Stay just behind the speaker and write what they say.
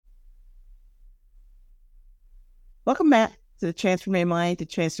Welcome back to the Transform Your Mind to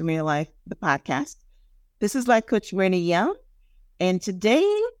Transform Your Life, the podcast. This is Life Coach Renee Young, and today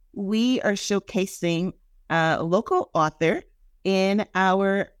we are showcasing a local author in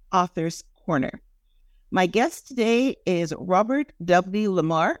our Author's Corner. My guest today is Robert W.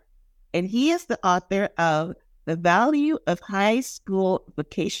 Lamar, and he is the author of The Value of High School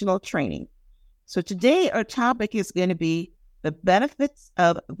Vocational Training. So today our topic is going to be the benefits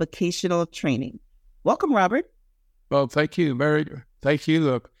of vocational training. Welcome, Robert. Well, thank you, Mary. Thank you.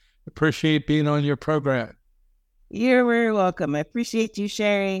 Look, appreciate being on your program. You're very welcome. I appreciate you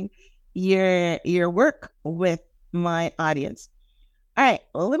sharing your work with my audience. All right.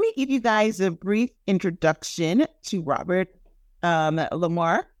 Well, let me give you guys a brief introduction to Robert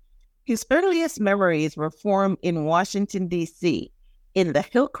Lamar. His earliest memories were formed in Washington, D.C., in the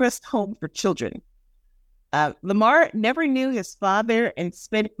Hillcrest Home for Children. Lamar never knew his father and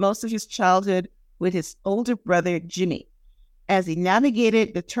spent most of his childhood with his older brother, Jimmy, as he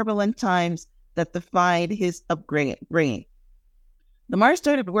navigated the turbulent times that defined his upbringing. Lamar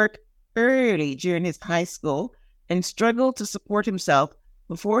started work early during his high school and struggled to support himself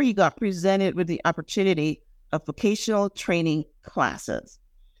before he got presented with the opportunity of vocational training classes.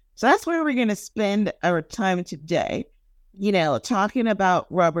 So that's where we're going to spend our time today, talking about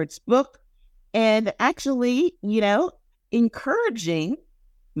Robert's book and actually, encouraging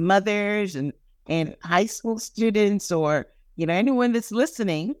mothers and high school students or, anyone that's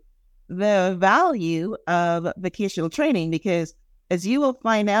listening, the value of vocational training, because as you will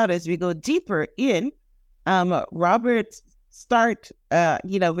find out as we go deeper in Robert's start,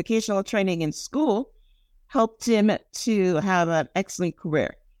 vocational training in school helped him to have an excellent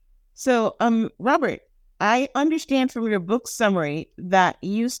career. So, Robert, I understand from your book summary that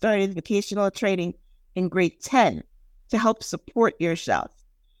you started vocational training in grade 10 to help support yourself.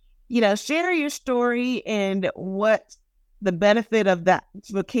 Share your story and what the benefit of that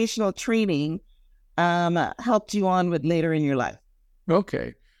vocational training helped you on with later in your life.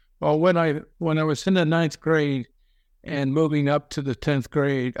 Okay. Well, when I was in the 9th grade and moving up to the 10th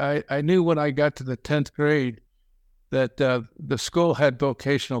grade, I knew when I got to the 10th grade that the school had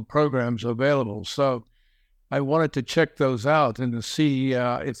vocational programs available. So I wanted to check those out and to see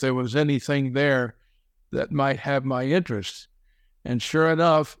if there was anything there that might have my interest. And sure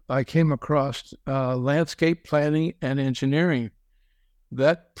enough, I came across landscape planning and engineering.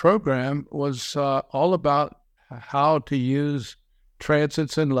 That program was all about how to use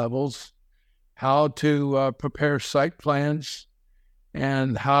transits and levels, how to prepare site plans,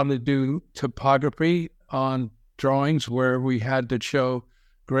 and how to do topography on drawings where we had to show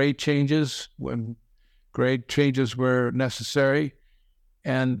grade changes when grade changes were necessary.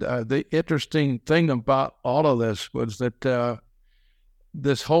 And the interesting thing about all of this was that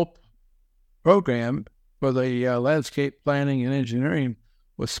this whole program for the landscape planning and engineering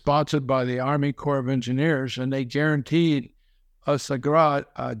was sponsored by the Army Corps of Engineers, and they guaranteed us a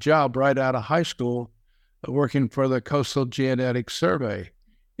job right out of high school working for the Coastal Geodetic Survey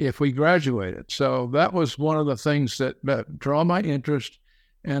if we graduated. So that was one of the things that drew my interest,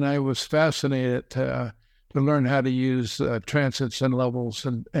 and I was fascinated to learn how to use transits and levels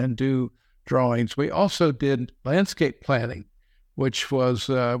and do drawings. We also did landscape planning, which was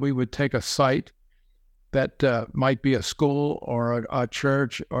we would take a site that might be a school or a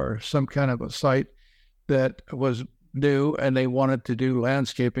church or some kind of a site that was new and they wanted to do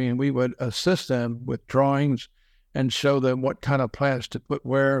landscaping, and we would assist them with drawings and show them what kind of plants to put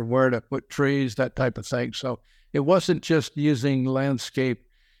where to put trees, that type of thing. So it wasn't just using landscape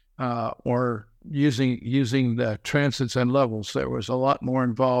or using the transits and levels. There was a lot more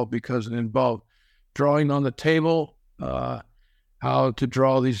involved because it involved drawing on the table, how to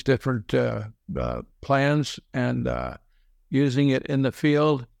draw these different plans and using it in the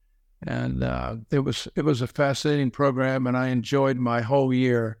field. And it was a fascinating program, and I enjoyed my whole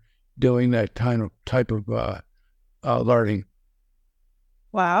year doing that type of learning.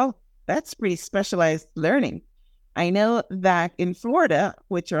 Wow, that's pretty specialized learning. I know that in Florida,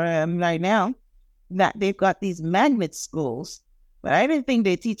 which I am right now, that they've got these magnet schools, but I didn't think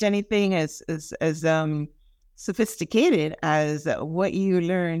they teach anything as sophisticated as what you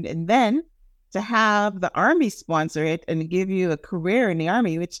learned. And then to have the Army sponsor it and give you a career in the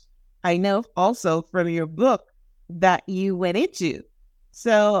Army, which I know also from your book that you went into.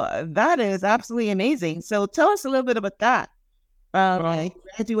 So that is absolutely amazing. So tell us a little bit about that. You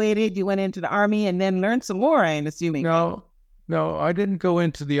graduated, you went into the Army and then learned some more, I'm assuming. No, I didn't go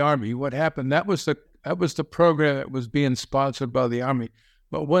into the Army. What happened, that was the program that was being sponsored by the Army.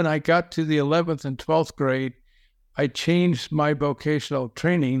 But when I got to the 11th and 12th grade, I changed my vocational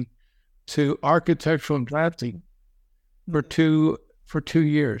training to architectural drafting. for 2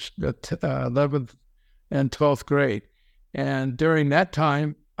 years, the 11th and 12th grade. And during that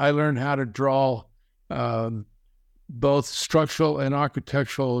time, I learned how to draw both structural and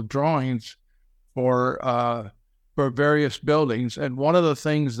architectural drawings for various buildings. And one of the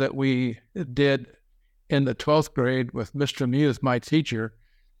things that we did in the 12th grade with Mr. Muth, my teacher,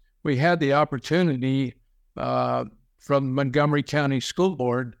 we had the opportunity from Montgomery County School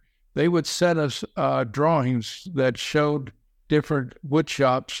Board. They would send us drawings that showed different wood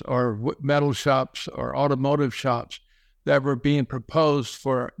shops or metal shops or automotive shops that were being proposed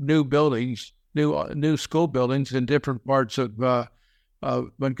for new buildings, new school buildings in different parts of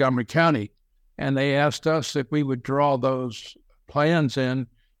Montgomery County. And they asked us if we would draw those plans in,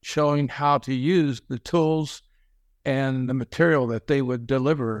 showing how to use the tools and the material that they would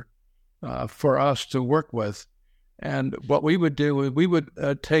deliver for us to work with. And what we would do is we would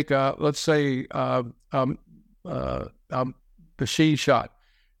take let's say, machine shop.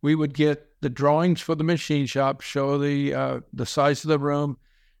 We would get the drawings for the machine shop, show the size of the room,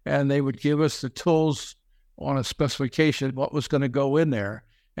 and they would give us the tools on a specification, what was going to go in there.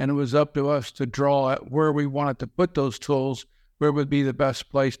 And it was up to us to draw where we wanted to put those tools, where would be the best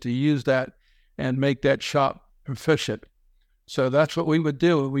place to use that and make that shop efficient. So that's what we would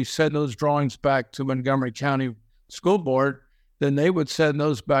do. We send those drawings back to Montgomery County School Board. Then they would send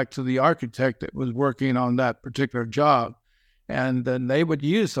those back to the architect that was working on that particular job. And then they would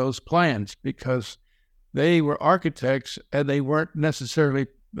use those plans because they were architects and they weren't necessarily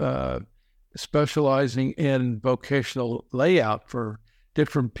specializing in vocational layout for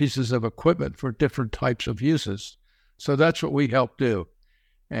different pieces of equipment for different types of uses. So that's what we help do.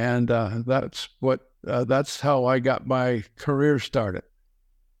 And that's how I got my career started.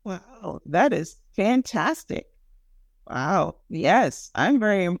 Wow, that is fantastic. Wow. Yes, I'm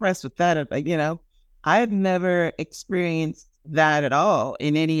very impressed with that. I've never experienced that at all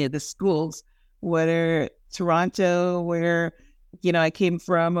in any of the schools, whether Toronto, where, I came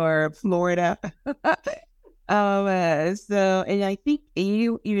from, or Florida. And I think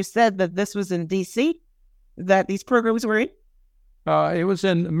you said that this was in DC, that these programs were in? It was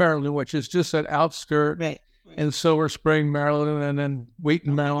in Maryland, which is just an outskirt, right. In Silver Spring, Maryland, and then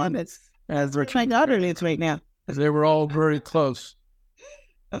Wheaton, Maryland. That's where my daughter lives right now. They were all very close.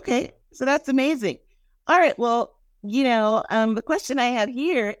 Okay, so that's amazing. All right, well, the question I have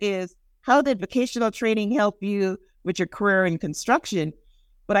here is, how did vocational training help you with your career in construction?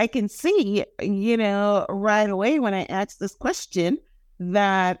 But I can see, right away when I asked this question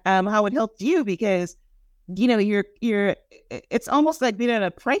that how it helped you, because, you're it's almost like being an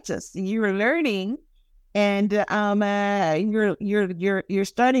apprentice. You're learning, and you're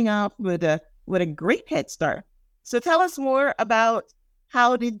starting off with a great head start. So tell us more about,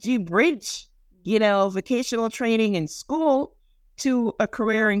 how did you bridge, vocational training in school to a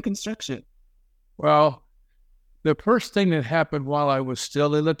career in construction? Well, the first thing that happened while I was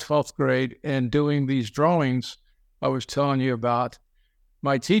still in the 12th grade and doing these drawings I was telling you about,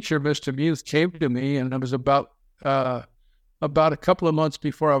 my teacher, Mr. Muth, came to me, and it was about a couple of months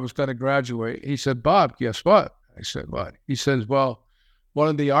before I was going to graduate. He said, "Bob, guess what?" I said, "What?" He says, "Well, one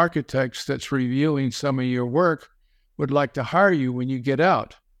of the architects that's reviewing some of your work would like to hire you when you get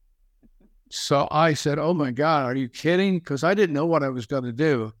out." So I said, "Oh my God, are you kidding?" Because I didn't know what I was going to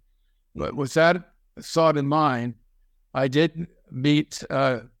do. But with that thought in mind, I did meet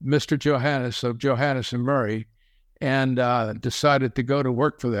Mr. Johannes of Johannes and Murray, and decided to go to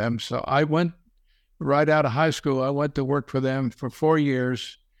work for them. So I went right out of high school. I went to work for them for 4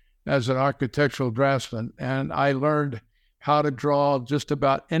 years as an architectural draftsman, and I learned how to draw just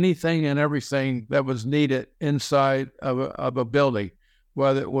about anything and everything that was needed inside of a building,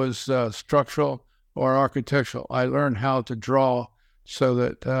 whether it was structural or architectural. I learned how to draw so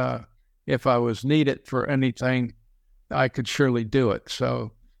that if I was needed for anything, I could surely do it.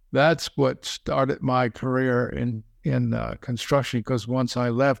 So that's what started my career in construction, because once I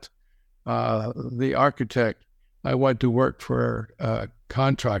left the architect, I went to work for a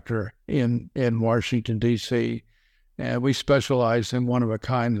contractor in Washington, D.C., and we specialized in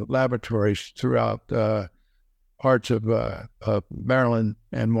one-of-a-kind laboratories throughout parts of Maryland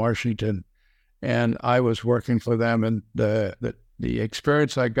and Washington. And I was working for them, and the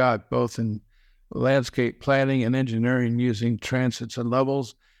experience I got both in landscape planning and engineering using transits and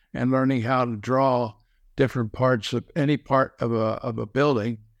levels and learning how to draw different parts of any part of a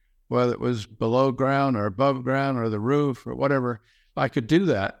building, whether it was below ground or above ground or the roof or whatever, I could do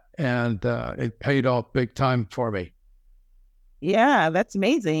that. And it paid off big time for me. Yeah, that's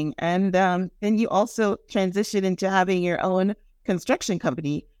amazing. And then you also transitioned into having your own construction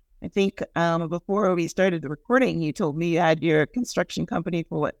company. I think before we started the recording, you told me you had your construction company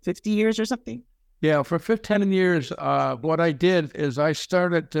for what, 50 years or something? Yeah, for 15 years, what I did is I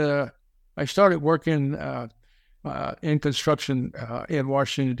started working in construction in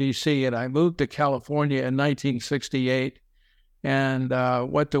Washington, D.C., and I moved to California in 1968 and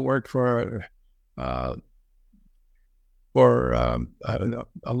went to work for a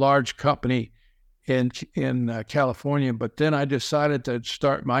large company in California. But then I decided to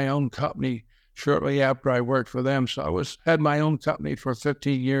start my own company shortly after I worked for them. So I had my own company for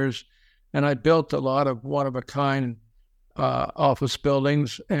 15 years, and I built a lot of one-of-a-kind office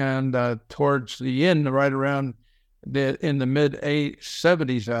buildings. And towards the end, right around in the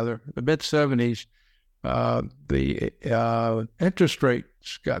mid-70s, the interest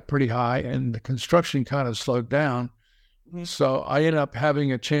rates got pretty high, and the construction kind of slowed down. Mm-hmm. So I ended up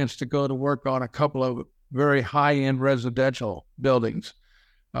having a chance to go to work on a couple of very high-end residential buildings.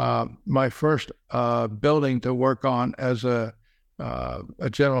 My first building to work on as a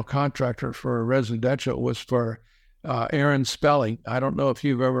general contractor for residential was for Aaron Spelling. I don't know if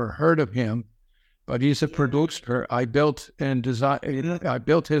you've ever heard of him, but he's a producer. I built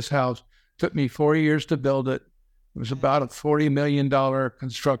his house. Took me 4 years to build it. It was about a $40 million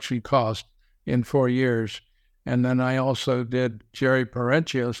construction cost in 4 years. And then I also did Jerry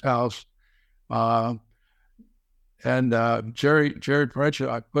Parentio's house. Jerry Parencio,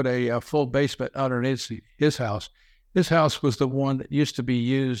 I put a full basement underneath his house. His house was the one that used to be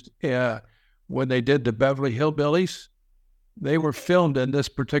used when they did the Beverly Hillbillies. They were filmed in this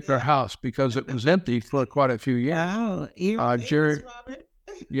particular house because it was empty for quite a few years. Wow, Jerry,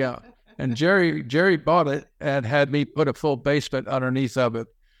 yeah. And Jerry bought it and had me put a full basement underneath of it.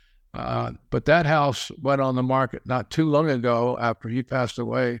 But that house went on the market not too long ago after he passed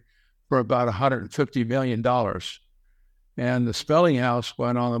away for about $150 million. And the Spelling house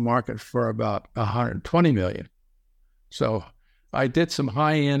went on the market for about $120 million. So I did some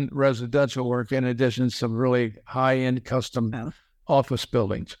high-end residential work in addition to some really high-end custom office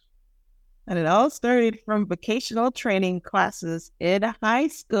buildings. And it all started from vocational training classes in high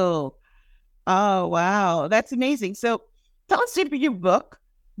school. Oh, wow. That's amazing. So tell us about your book,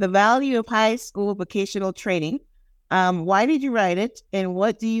 The Value of High School Vocational Training. Why did you write it? And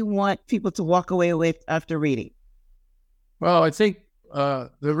what do you want people to walk away with after reading? Well, I think the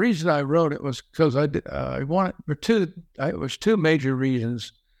reason I wrote it was because it was two major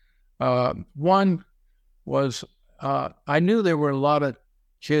reasons. One was I knew there were a lot of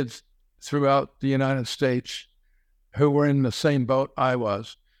kids throughout the United States who were in the same boat I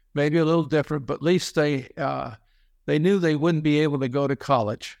was. Maybe a little different, but at least they knew they wouldn't be able to go to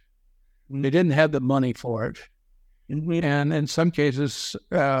college. They didn't have the money for it. Mm-hmm. And in some cases,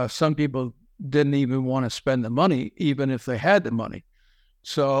 some people didn't even want to spend the money, even if they had the money.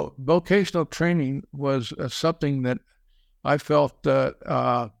 So vocational training was something that I felt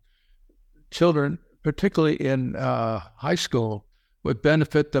children, particularly in high school, would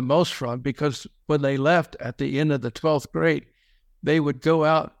benefit the most from, because when they left at the end of the 12th grade, they would go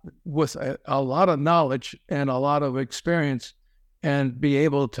out with a lot of knowledge and a lot of experience and be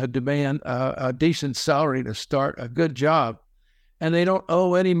able to demand a decent salary to start a good job. And they don't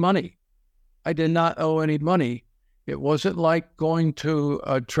owe any money. I did not owe any money. It wasn't like going to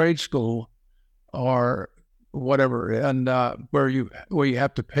a trade school or whatever, and where you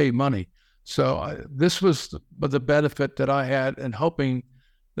have to pay money. So this was the benefit that I had, and hoping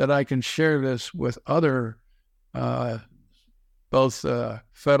that I can share this with other both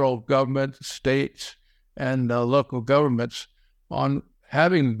federal government, states, and local governments on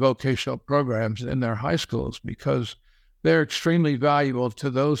having vocational programs in their high schools, because they're extremely valuable to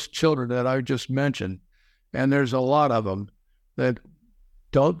those children that I just mentioned. And there's a lot of them that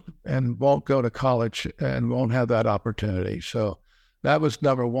don't and won't go to college and won't have that opportunity. So that was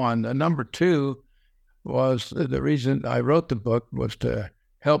number one. And number two was the reason I wrote the book was to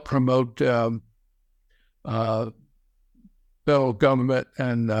help promote federal government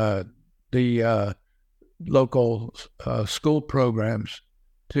and the local school programs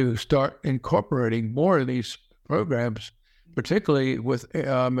to start incorporating more of these programs, particularly with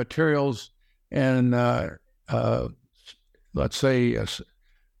materials and let's say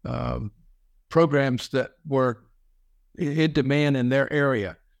programs that were in demand in their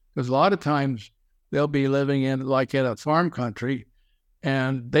area. Because a lot of times they'll be living in a farm country,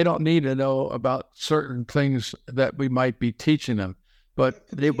 and they don't need to know about certain things that we might be teaching them, but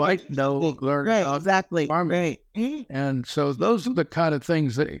they might learn about exactly farming. Right. And so those are the kind of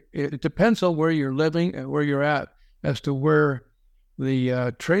things that it depends on where you're living and where you're at as to where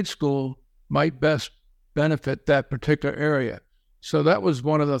the trade school might best benefit that particular area. So that was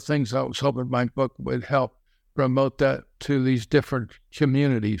one of the things I was hoping my book would help promote that to these different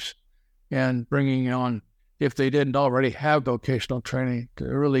communities and bringing on, if they didn't already have vocational training, to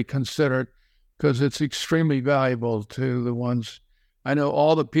really consider it because it's extremely valuable to the ones. I know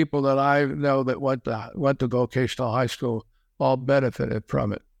all the people that I know that went to vocational high school all benefited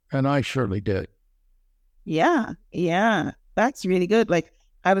from it, and I surely did. Yeah, yeah, that's really good. Like,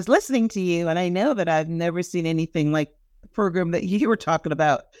 I was listening to you, and I know that I've never seen anything like the program that you were talking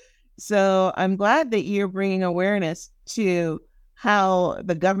about. So I'm glad that you're bringing awareness to how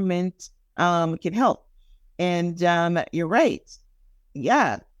the government can help. And you're right.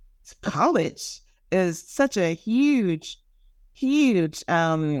 Yeah, college is such a huge, huge,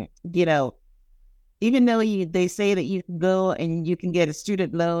 even though they say that you can go and you can get a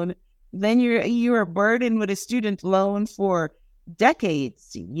student loan, then you're burdened with a student loan for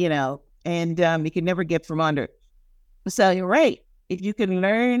decades, and you can never get from under. So you're right. If you can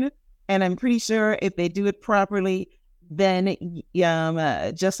learn, and I'm pretty sure if they do it properly, then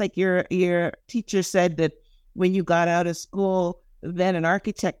just like your teacher said that when you got out of school, then an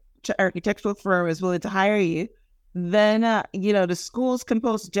architectural firm is willing to hire you. Then the schools can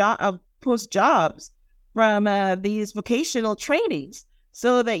post jobs from these vocational trainings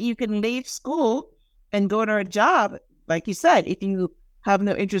so that you can leave school and go to a job. Like you said, if you have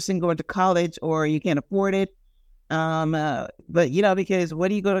no interest in going to college or you can't afford it, but because what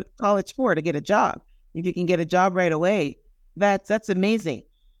do you go to college for? To get a job. If you can get a job right away, that's amazing.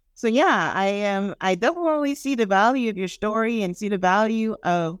 So yeah, I definitely see the value of your story and see the value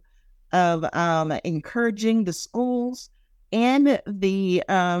of encouraging the schools and the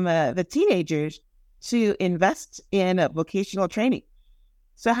teenagers to invest in vocational training.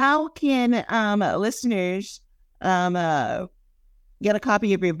 So how can listeners get a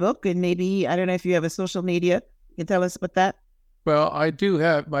copy of your book? And maybe, I don't know if you have a social media. You can tell us about that. Well, I do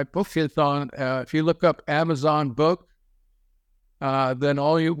have, my book is on, if you look up Amazon book, then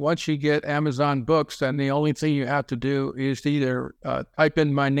once you get Amazon books, then the only thing you have to do is either type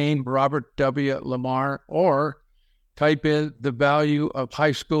in my name, Robert W. Lamar, or type in the value of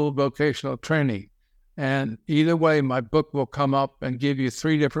high school vocational training. And either way, my book will come up and give you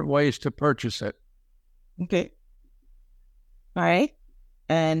 3 different ways to purchase it. Okay. All right.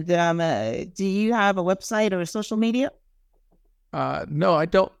 And do you have a website or a social media? No, I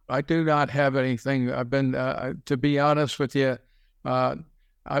don't. I do not have anything. I've been, to be honest with you,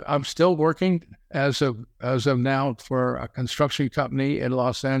 I'm still working as of now for a construction company in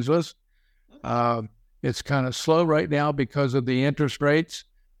Los Angeles. It's kind of slow right now because of the interest rates,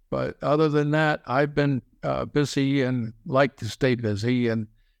 but other than that, I've been busy and like to stay busy and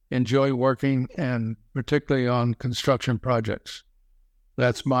enjoy working, and particularly on construction projects.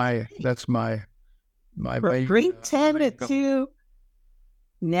 That's my Bring 10 to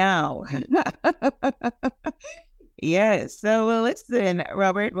now. Yes. So, well, listen,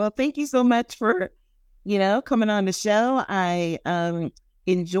 Robert. Well, thank you so much for, coming on the show. I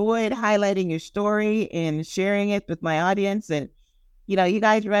enjoyed highlighting your story and sharing it with my audience. And, you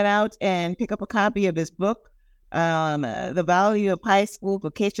guys run out and pick up a copy of this book, The Value of High School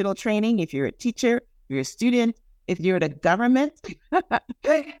Vocational Training. If you're a teacher, if you're a student, if you're the government,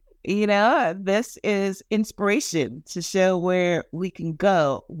 this is inspiration to show where we can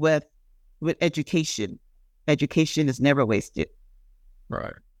go with education. Education is never wasted.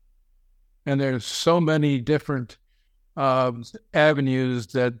 Right. And there's so many different avenues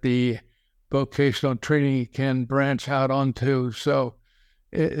that the vocational training can branch out onto. So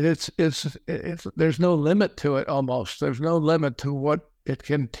it's there's no limit to it almost. There's no limit to what it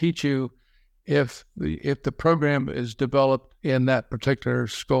can teach you if the program is developed in that particular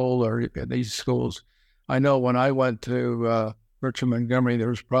school or in these schools. I know when I went to Richmond, Montgomery, there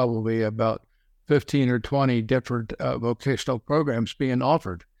was probably about 15 or 20 different vocational programs being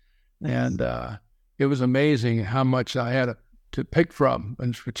offered. Nice. And it was amazing how much I had to pick from,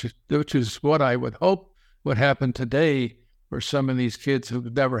 and which is what I would hope would happen today for some of these kids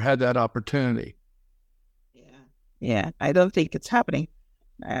who've never had that opportunity. Yeah. I don't think it's happening.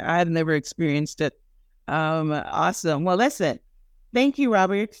 I've never experienced it. Awesome. Well, listen, thank you,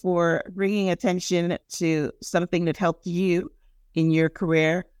 Robert, for bringing attention to something that helped you in your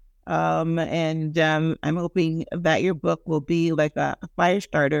career. And I'm hoping that your book will be like a fire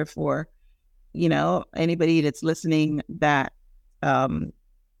starter for, anybody that's listening that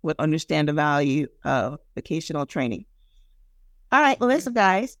would understand the value of vocational training. All right. Well, listen,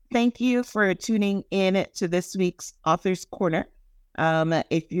 guys, thank you for tuning in to this week's Author's Corner.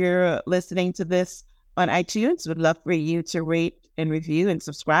 If you're listening to this on iTunes, would love for you to rate and review and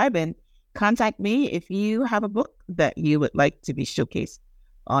subscribe. And contact me if you have a book that you would like to be showcased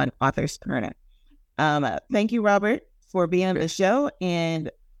on Authors Corner. Thank you, Robert, for being on the show.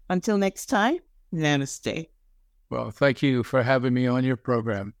 And until next time, namaste. Well, thank you for having me on your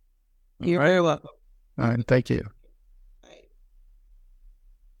program. You're very welcome. All right, thank you.